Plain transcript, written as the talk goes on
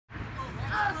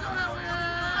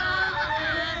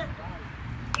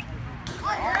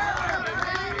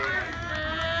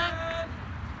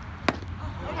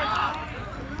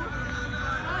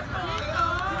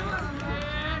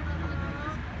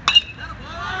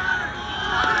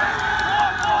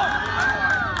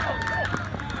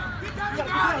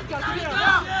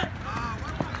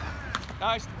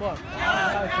Nice play.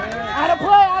 Out of play,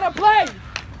 out of play.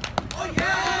 Oh,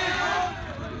 yeah.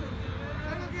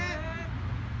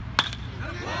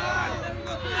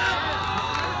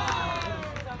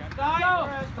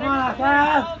 Come on,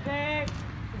 Kyle.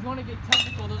 He's going to get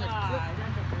technical. Those are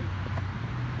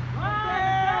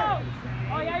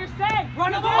Oh, yeah, you're safe.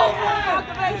 Run him over. Out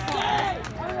the base.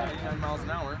 89 miles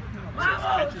an hour.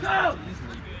 Vamos, go.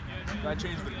 Easily. I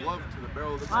changed the glove to the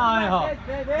barrel of the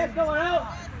It's going out.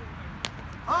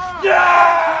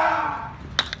 Yeah!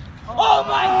 Oh,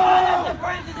 my God. That's the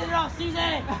Francis in it all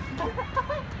season.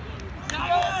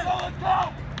 Let's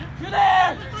go. You're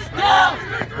there. Still.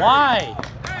 Why?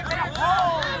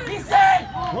 He's safe.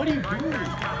 What are you doing?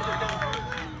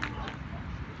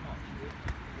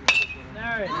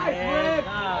 There it is.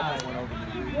 Nice.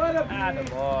 What a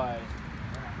Attaboy.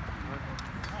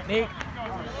 Nick.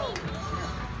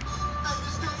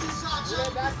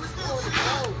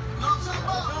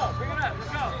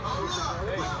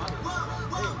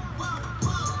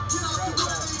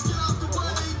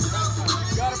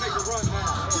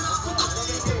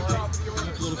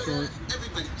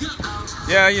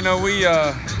 Yeah, you know, we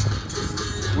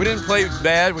didn't play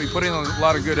bad. We put in a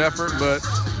lot of good effort, but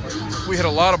we hit a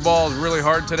lot of balls really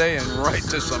hard today and right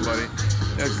to somebody.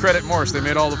 Credit Morse, they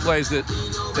made all the plays that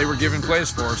they were given plays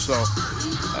for. So,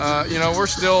 you know, we're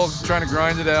still trying to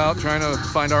grind it out, trying to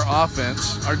find our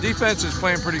offense. Our defense is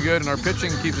playing pretty good, and our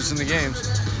pitching keeps us in the games.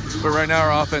 But right now,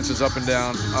 our offense is up and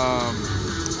down.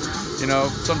 You know,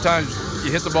 sometimes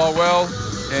you hit the ball well,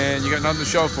 and you got nothing to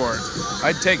show for it.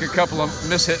 I'd take a couple of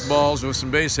miss-hit balls with some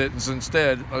base hits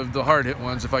instead of the hard-hit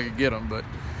ones if I could get them. But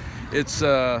it's, you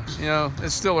know,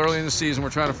 it's still early in the season. We're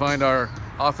trying to find our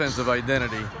offensive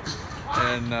identity.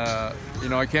 And, you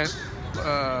know, I can't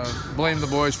blame the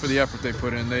boys for the effort they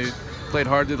put in. They played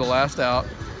hard to the last out.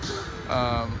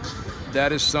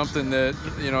 That is something that,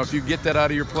 you know, if you get that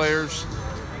out of your players,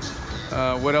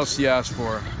 what else do you ask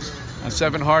for?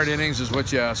 7 hard innings is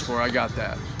what you ask for. I got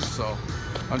that. So,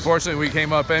 unfortunately, we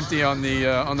came up empty on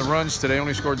the runs today.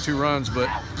 Only scored 2 runs, but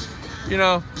you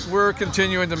know, we're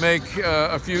continuing to make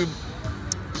a few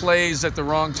plays at the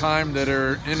wrong time that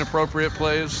are inappropriate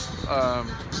plays.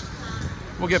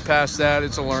 We'll get past that.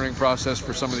 It's a learning process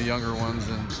for some of the younger ones,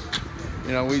 and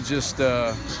you know, we just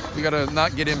we got to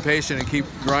not get impatient and keep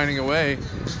grinding away.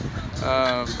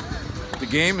 The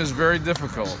game is very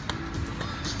difficult.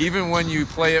 Even when you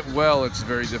play it well, it's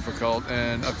very difficult,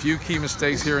 and a few key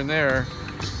mistakes here and there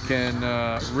can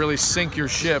really sink your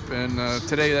ship, and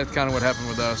today that's kind of what happened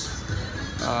with us.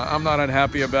 I'm not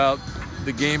unhappy about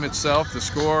the game itself, the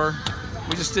score.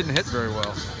 We just didn't hit very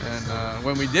well, and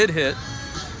when we did hit,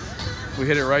 we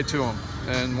hit it right to them,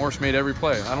 and Morse made every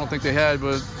play. I don't think they had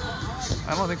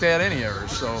any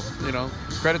errors, so you know,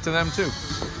 credit to them too.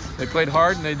 They played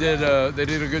hard, and they did a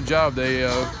good job. They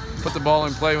put the ball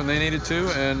in play when they needed to,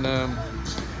 and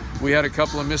we had a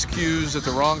couple of miscues at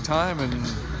the wrong time, and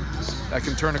that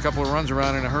can turn a couple of runs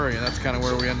around in a hurry, and that's kind of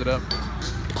where we ended up.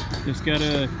 Just got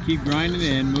to keep grinding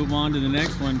and move on to the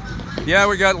next one. Yeah,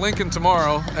 we got Lincoln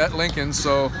tomorrow at Lincoln,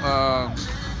 so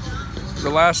the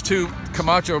last 2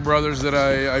 Camacho brothers that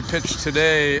I pitched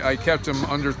today, I kept them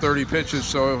under 30 pitches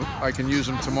so I can use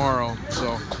them tomorrow.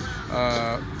 So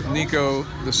Nico,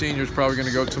 the senior, is probably going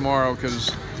to go tomorrow because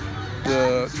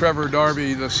the Trevor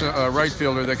Darby, the right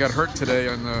fielder that got hurt today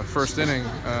in the first inning,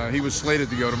 he was slated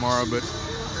to go tomorrow, but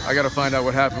I got to find out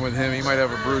what happened with him. He might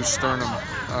have a bruised sternum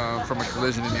from a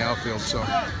collision in the outfield. So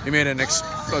he made a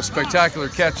spectacular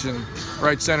catch in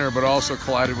right center, but also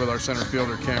collided with our center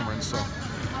fielder, Cameron. So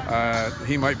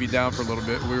he might be down for a little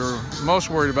bit. We were most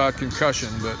worried about concussion,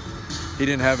 but he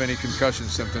didn't have any concussion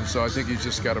symptoms. So I think he's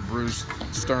just got a bruised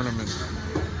sternum and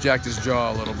jacked his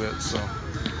jaw a little bit. So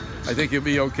I think he'll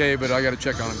be okay, but I got to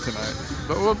check on him tonight.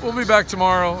 But we'll be back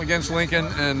tomorrow against Lincoln,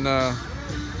 and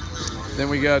then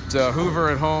we got Hoover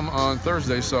at home on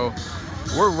Thursday. So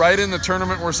we're right in the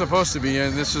tournament we're supposed to be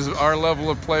in. This is our level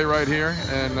of play right here,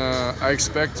 and I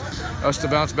expect us to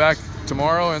bounce back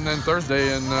tomorrow and then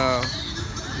Thursday and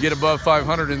get above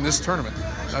 500 in this tournament.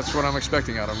 That's what I'm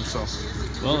expecting out of them. So,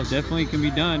 well, it definitely can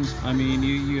be done. I mean,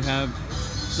 you have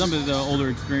some of the older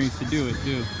experience to do it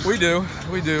too. We do.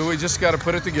 We just got to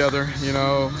put it together. You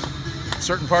know,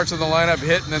 certain parts of the lineup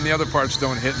hit, and then the other parts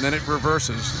don't hit, and then it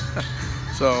reverses.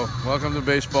 So, welcome to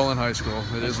baseball in high school.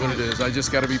 It is what it is. I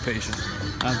just got to be patient.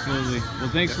 Absolutely. Well,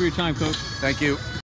 thanks for your time, Coach. Thank you.